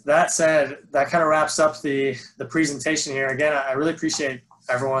with that said, that kind of wraps up the presentation here. Again, I really appreciate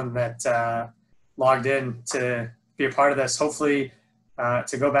everyone that logged in to be a part of this. Hopefully,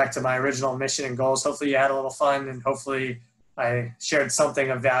 to go back to my original mission and goals, hopefully you had a little fun, and hopefully I shared something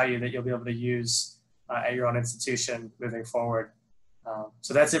of value that you'll be able to use at your own institution moving forward.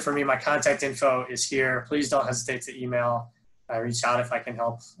 So that's it for me. My contact info is here. Please don't hesitate to email, reach out if I can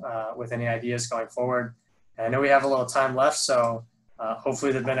help with any ideas going forward. And I know we have a little time left, so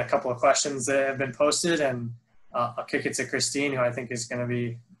hopefully there've been a couple of questions that have been posted, and I'll kick it to Christine, who I think is going to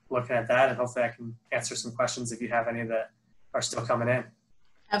be looking at that, and hopefully I can answer some questions if you have any that are still coming in.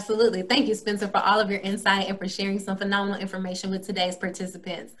 Absolutely. Thank you, Spencer, for all of your insight and for sharing some phenomenal information with today's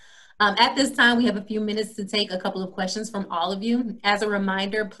participants. At this time, we have a few minutes to take a couple of questions from all of you. As a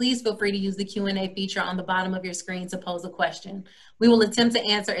reminder, please feel free to use the Q&A feature on the bottom of your screen to pose a question. We will attempt to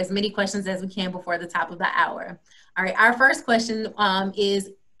answer as many questions as we can before the top of the hour. All right, our first question is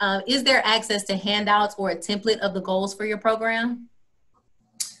there access to handouts or a template of the goals for your program?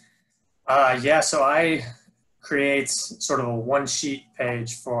 Yeah, so I create sort of a one-sheet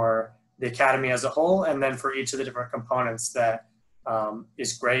page for the academy as a whole, and then for each of the different components that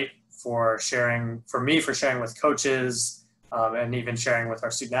is great for sharing, for me, for sharing with coaches, and even sharing with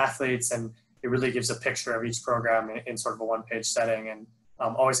our student athletes. And it really gives a picture of each program in sort of a one-page setting. And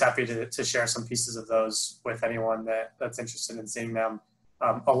I'm always happy to share some pieces of those with anyone that's interested in seeing them.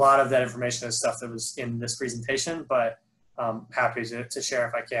 A lot of that information is stuff that was in this presentation, but I'm happy to share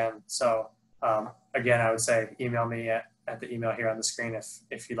if I can. So again, I would say email me at the email here on the screen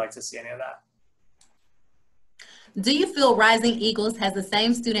if you'd like to see any of that. Do you feel Rising Eagles has the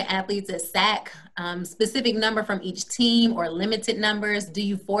same student athletes as SAC, specific number from each team or limited numbers? Do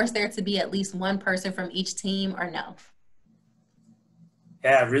you force there to be at least one person from each team or no?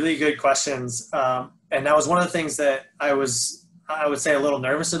 Yeah, really good questions. And that was one of the things that I would say a little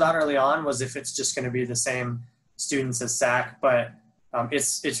nervous about early on, was if it's just going to be the same students as SAC, but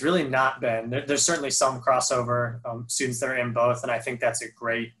it's really not been. There's certainly some crossover, students that are in both, and I think that's a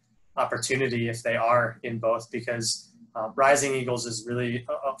great opportunity if they are in both, because Rising Eagles is really,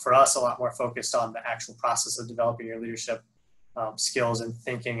 for us, a lot more focused on the actual process of developing your leadership skills and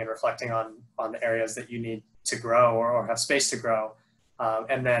thinking and reflecting on the areas that you need to grow or have space to grow.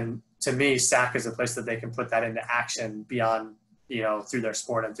 And then to me, SAC is a place that they can put that into action beyond, through their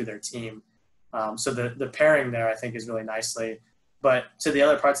sport and through their team. So the pairing there, I think, is really nicely. But to the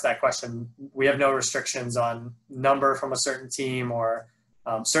other parts of that question, we have no restrictions on number from a certain team, or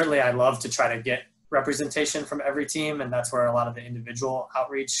certainly I love to try to get representation from every team, and that's where a lot of the individual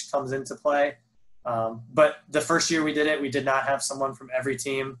outreach comes into play. But the first year we did it, we did not have someone from every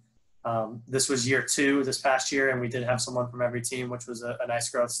team. This was year 2 this past year, and we did have someone from every team, which was a nice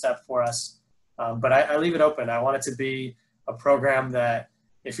growth step for us. But I leave it open. I want it to be a program that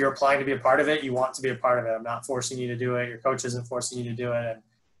if you're applying to be a part of it, you want to be a part of it. I'm not forcing you to do it. Your coach isn't forcing you to do it. And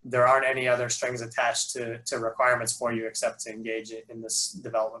there aren't any other strings attached to requirements for you except to engage in this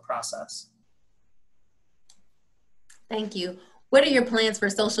development process. Thank you. What are your plans for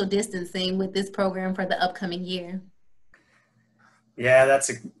social distancing with this program for the upcoming year? Yeah, that's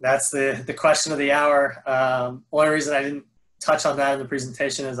the question of the hour. Only reason I didn't touch on that in the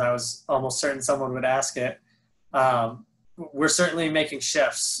presentation is I was almost certain someone would ask it. We're certainly making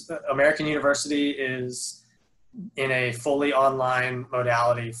shifts. American University is in a fully online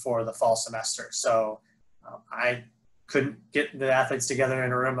modality for the fall semester. So I couldn't get the athletes together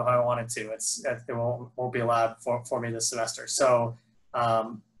in a room if I wanted to. It won't be allowed for me this semester. So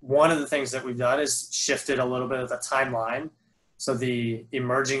one of the things that we've done is shifted a little bit of the timeline. So the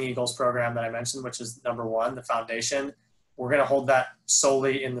Emerging Eagles program that I mentioned, which is number one, the foundation, we're going to hold that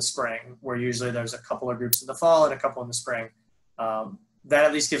solely in the spring, where usually there's a couple of groups in the fall and a couple in the spring. That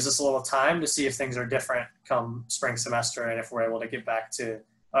at least gives us a little time to see if things are different come spring semester and if we're able to get back to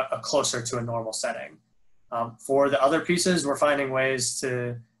a closer to a normal setting. For the other pieces, we're finding ways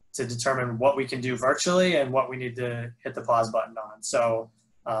to determine what we can do virtually and what we need to hit the pause button on. So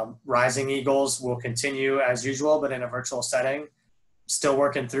Rising Eagles will continue as usual, but in a virtual setting. Still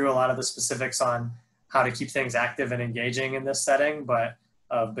working through a lot of the specifics on how to keep things active and engaging in this setting, but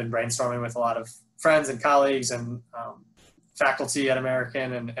I've been brainstorming with a lot of friends and colleagues and faculty at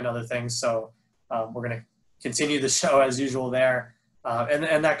American and other things. So we're going to continue the show as usual there.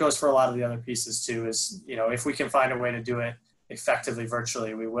 And that goes for a lot of the other pieces too, is, if we can find a way to do it effectively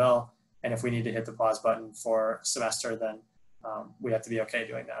virtually, we will. And if we need to hit the pause button for a semester, then we have to be okay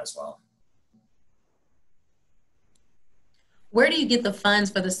doing that as well. Where do you get the funds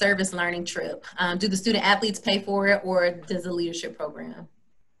for the service learning trip? Do the student athletes pay for it, or does the leadership program?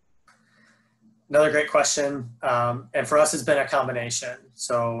 Another great question. And for us, it's been a combination.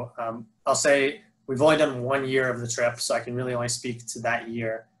 So I'll say we've only done 1 year of the trip, so I can really only speak to that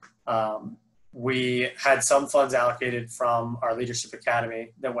year. We had some funds allocated from our Leadership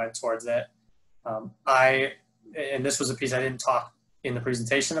Academy that went towards it. And this was a piece I didn't talk in the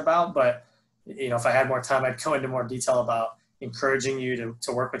presentation about, but if I had more time, I'd go into more detail about encouraging you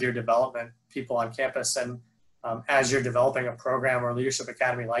to work with your development people on campus. And as you're developing a program or Leadership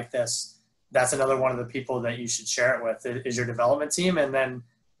Academy like this, that's another one of the people that you should share it with is your development team. And then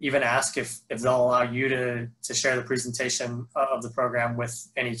even ask if they'll allow you to share the presentation of the program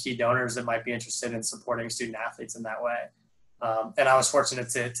with any key donors that might be interested in supporting student athletes in that way. And I was fortunate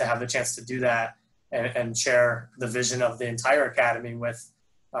to have the chance to do that and share the vision of the entire academy with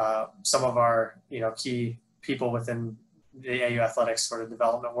some of our key people within the AU athletics sort of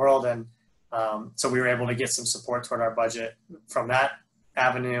development world. And so we were able to get some support toward our budget from that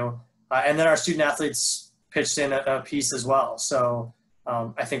avenue. And then our student athletes pitched in a piece as well. So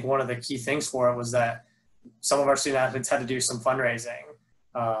I think one of the key things for it was that some of our student athletes had to do some fundraising,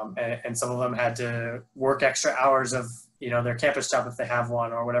 and some of them had to work extra hours of their campus job if they have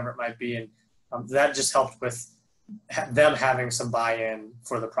one or whatever it might be. And that just helped with them having some buy-in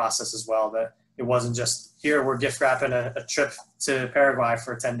for the process as well, that it wasn't just, here, we're gift wrapping a trip to Paraguay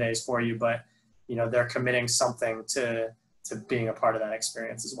for 10 days for you, but they're committing something to being a part of that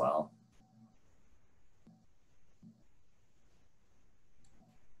experience as well.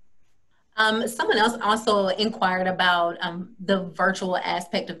 Someone else also inquired about the virtual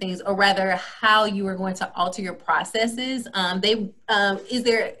aspect of things, or rather how you are going to alter your processes. Is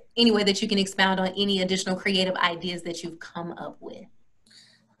there any way that you can expound on any additional creative ideas that you've come up with?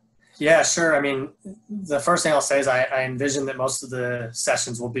 Yeah, sure. I mean, the first thing I'll say is I envision that most of the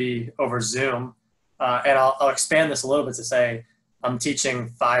sessions will be over Zoom. And I'll expand this a little bit to say I'm teaching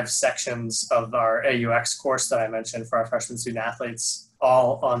 5 sections of our AUX course that I mentioned for our freshman student athletes,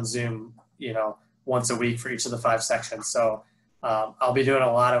 all on Zoom, once a week for each of the 5 sections. So I'll be doing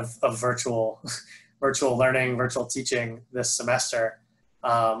a lot of virtual learning, virtual teaching this semester.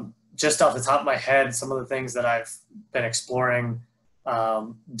 Just off the top of my head, some of the things that I've been exploring,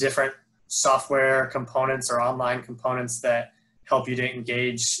 different software components or online components that help you to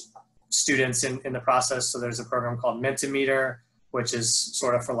engage students in the process. So there's a program called Mentimeter, which is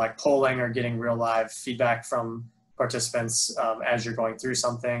sort of for like polling or getting real live feedback from participants as you're going through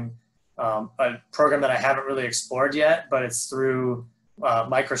something. A program that I haven't really explored yet, but it's through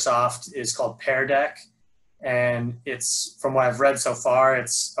Microsoft, is called Pear Deck. And it's, from what I've read so far,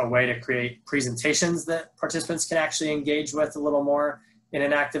 it's a way to create presentations that participants can actually engage with a little more in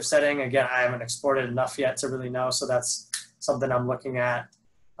an active setting. Again, I haven't explored it enough yet to really know, so that's something I'm looking at.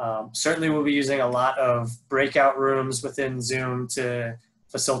 Certainly we'll be using a lot of breakout rooms within Zoom to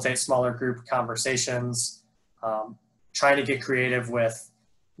facilitate smaller group conversations, trying to get creative with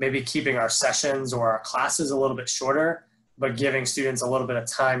maybe keeping our sessions or our classes a little bit shorter, but giving students a little bit of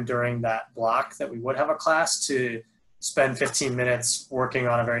time during that block that we would have a class to spend 15 minutes working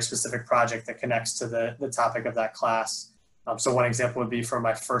on a very specific project that connects to the topic of that class. So one example would be for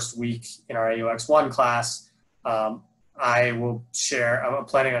my first week in our AUX1 class, I'm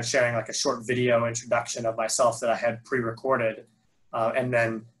planning on sharing like a short video introduction of myself that I had pre-recorded. And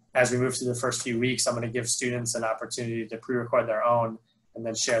then as we move through the first few weeks, I'm going to give students an opportunity to pre-record their own and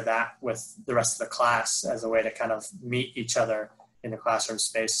then share that with the rest of the class as a way to kind of meet each other in the classroom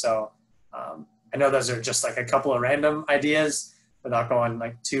space. So I know those are just like a couple of random ideas without going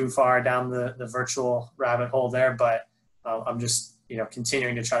like too far down the virtual rabbit hole there, but I'm just,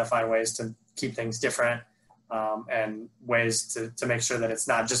 continuing to try to find ways to keep things different and ways to make sure that it's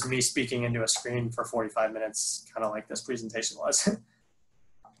not just me speaking into a screen for 45 minutes, kind of like this presentation was.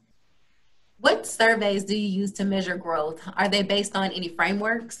 What surveys do you use to measure growth? Are they based on any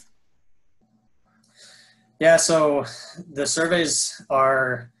frameworks? Yeah, so the surveys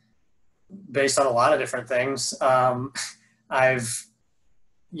are based on a lot of different things. I've,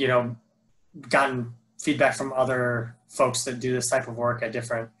 gotten feedback from other folks that do this type of work at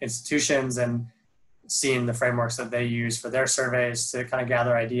different institutions and seen the frameworks that they use for their surveys to kind of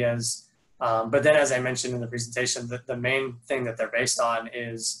gather ideas. But then, as I mentioned in the presentation, the main thing that they're based on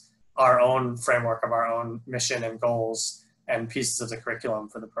is our own framework of our own mission and goals and pieces of the curriculum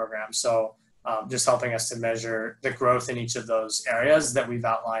for the program. So just helping us to measure the growth in each of those areas that we've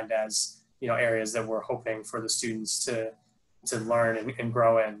outlined as, areas that we're hoping for the students to learn and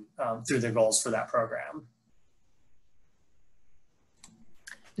grow in through the goals for that program.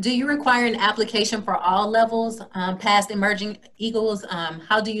 Do you require an application for all levels past Emerging Eagles?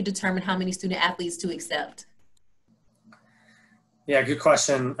 How do you determine how many student athletes to accept? Yeah, good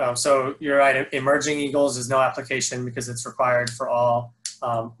question. So you're right, Emerging Eagles is no application because it's required for all.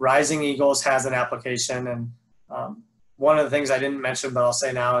 Rising Eagles has an application, and one of the things I didn't mention, but I'll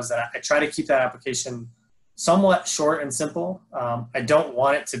say now, is that I try to keep that application somewhat short and simple. I don't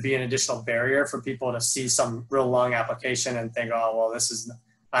want it to be an additional barrier for people to see some real long application and think, oh, well,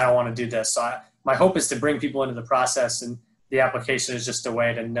 I don't want to do this. So my hope is to bring people into the process, and the application is just a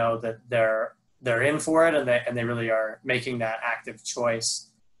way to know that they're in for it and they really are making that active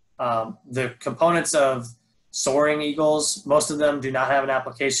choice. The components of Soaring Eagles, most of them do not have an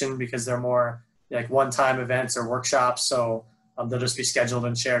application because they're more like one-time events or workshops. So they'll just be scheduled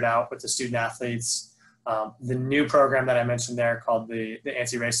and shared out with the student athletes. The new program that I mentioned there called the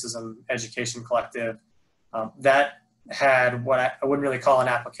Anti-Racism Education Collective, that had what I wouldn't really call an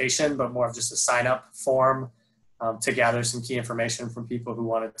application, but more of just a sign-up form to gather some key information from people who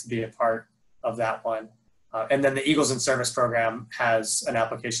wanted to be a part of that one. And then the Eagles in Service program has an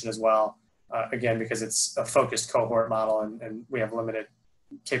application as well, again, because it's a focused cohort model and we have limited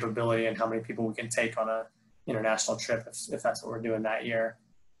capability in how many people we can take on a international trip if that's what we're doing that year.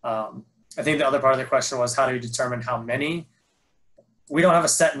 I think the other part of the question was, how do you determine how many? We don't have a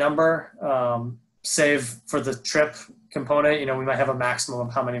set number, save for the trip component. We might have a maximum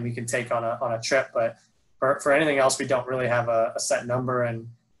of how many we can take on a trip, but for anything else, we don't really have a set number. And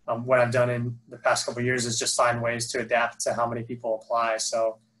what I've done in the past couple of years is just find ways to adapt to how many people apply.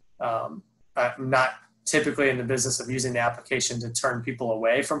 So I'm not typically in the business of using the application to turn people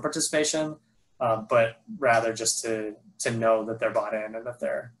away from participation, but rather just to know that they're bought in and that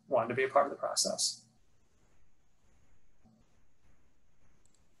they're wanting to be a part of the process.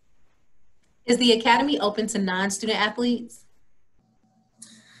 Is the Academy open to non-student athletes?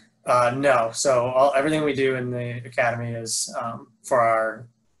 No. So everything we do in the Academy is for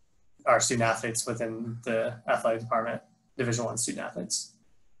our student athletes within the athletic department, Division I student athletes.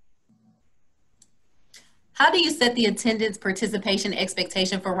 How do you set the attendance participation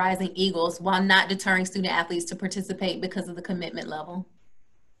expectation for Rising Eagles while not deterring student athletes to participate because of the commitment level?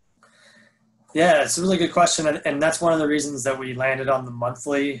 Yeah, it's a really good question. And that's one of the reasons that we landed on the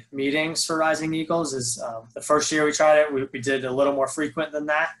monthly meetings for Rising Eagles is the first year we tried it, we did a little more frequent than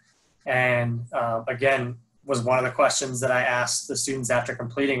that. And again, was one of the questions that I asked the students after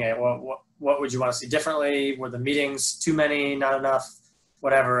completing it. What would you want to see differently? Were the meetings too many, not enough,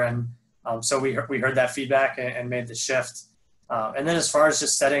 whatever? And so we heard that feedback and made the shift. And then as far as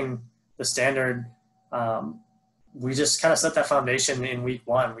just setting the standard, we just kind of set that foundation in week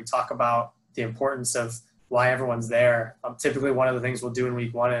one. We talk about the importance of why everyone's there. Typically, one of the things we'll do in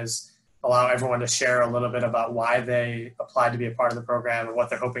week one is allow everyone to share a little bit about why they applied to be a part of the program and what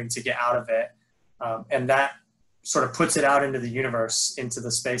they're hoping to get out of it. And that sort of puts it out into the universe, into the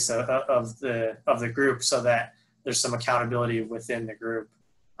space of the group, so that there's some accountability within the group.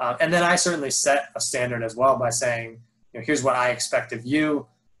 And then I certainly set a standard as well by saying, here's what I expect of you.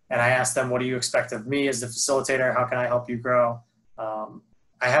 And I ask them, what do you expect of me as the facilitator? How can I help you grow?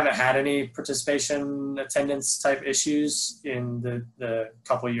 I haven't had any participation attendance type issues in the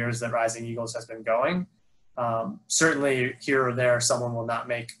couple of years that Rising Eagles has been going. Certainly here or there, someone will not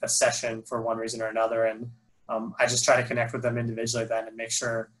make a session for one reason or another. And I just try to connect with them individually then and make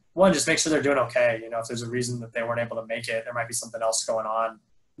sure, one, just make sure they're doing okay. You know, if there's a reason that they weren't able to make it, there might be something else going on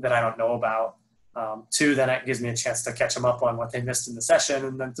that I don't know about. Two, then it gives me a chance to catch them up on what they missed in the session.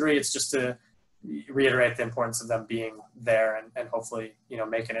 And then three, it's just to reiterate the importance of them being there and hopefully, you know,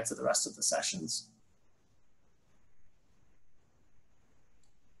 making it to the rest of the sessions.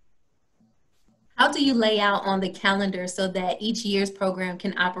 How do you lay out on the calendar so that each year's program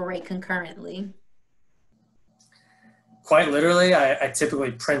can operate concurrently? Quite literally, I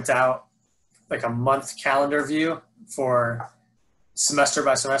typically print out like a month calendar view for semester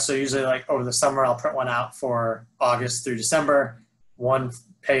by semester. Usually like over the summer, I'll print one out for August through December, one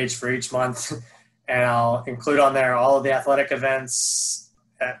page for each month. And I'll include on there all of the athletic events,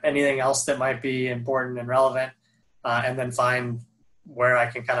 anything else that might be important and relevant, and then find where I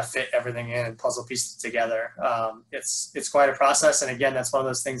can kind of fit everything in and puzzle pieces together. It's quite a process. And again, that's one of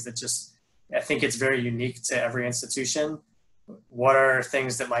those things that just, I think it's very unique to every institution. What are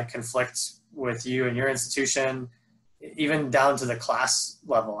things that might conflict with you and your institution, even down to the class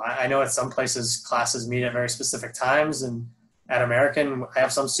level? I know at some places classes meet at very specific times, and at American, I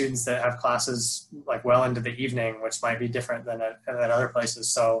have some students that have classes like well into the evening, which might be different than at other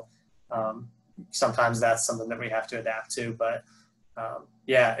places. So sometimes that's something that we have to adapt to. But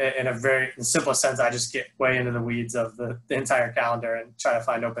yeah, in the simplest sense, I just get way into the weeds of the entire calendar and try to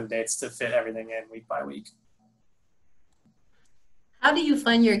find open dates to fit everything in week by week. How do you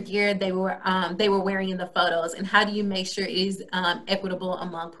fund your gear they were wearing in the photos, and how do you make sure it is equitable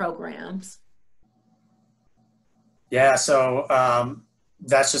among programs? Yeah, so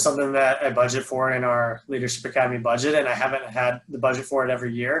that's just something that I budget for in our Leadership Academy budget, and I haven't had the budget for it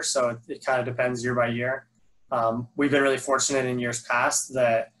every year, so it kind of depends year by year. We've been really fortunate in years past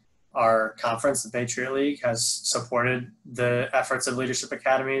that our conference, the Patriot League, has supported the efforts of leadership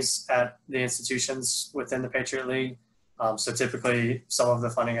academies at the institutions within the Patriot League. So typically some of the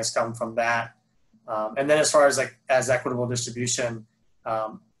funding has come from that. And then as far as equitable distribution,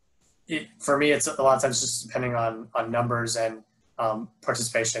 for me, it's a lot of times just depending on numbers and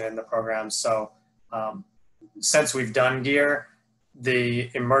participation in the programs. So since we've done gear, the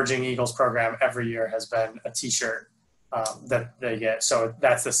Emerging Eagles program every year has been a t-shirt that they get. So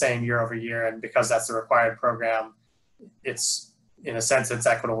that's the same year over year. And because that's the required program, it's, in a sense, it's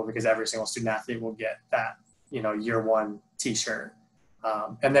equitable because every single student athlete will get that, you know, year one t-shirt.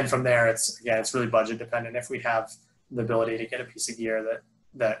 And then from there, it's really budget dependent. If we have the ability to get a piece of gear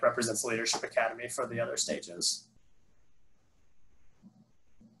that represents Leadership Academy for the other stages.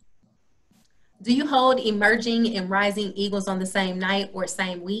 Do you hold Emerging and Rising Eagles on the same night or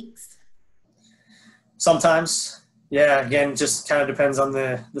same weeks? Sometimes, yeah, again, just kind of depends on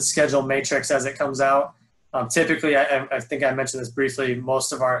the schedule matrix as it comes out. Typically, I think I mentioned this briefly,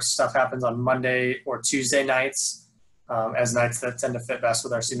 most of our stuff happens on Monday or Tuesday nights, as nights that tend to fit best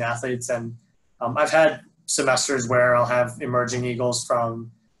with our student athletes. And I've had semesters where I'll have Emerging Eagles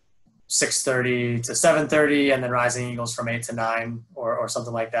from 6:30 to 7:30 and then Rising Eagles from 8 to 9 or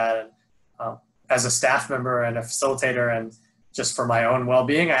something like that. And as a staff member and a facilitator and just for my own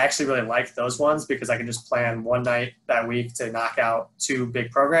well-being, I actually really like those ones because I can just plan one night that week to knock out two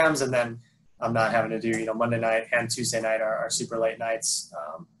big programs, and then I'm not having to do, you know, Monday night and Tuesday night are super late nights.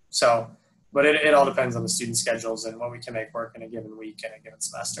 But it all depends on the student schedules and what we can make work in a given week and a given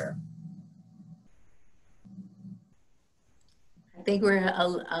semester. I think we're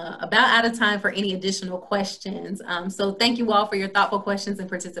about out of time for any additional questions. So thank you all for your thoughtful questions and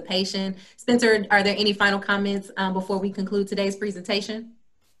participation. Spencer, are there any final comments before we conclude today's presentation?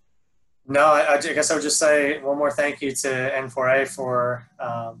 No, I guess I would just say one more thank you to N4A for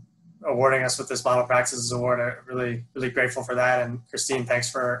awarding us with this Model Practices Award. I'm really, really grateful for that. And Christine,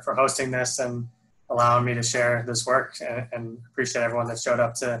 thanks for hosting this and allowing me to share this work, and appreciate everyone that showed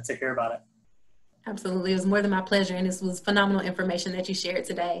up to hear about it. Absolutely. It was more than my pleasure, and this was phenomenal information that you shared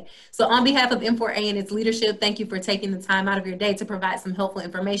today. So on behalf of N4A and its leadership, thank you for taking the time out of your day to provide some helpful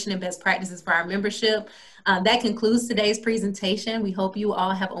information and best practices for our membership. That concludes today's presentation. We hope you all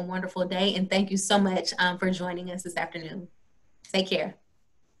have a wonderful day, and thank you so much for joining us this afternoon. Take care.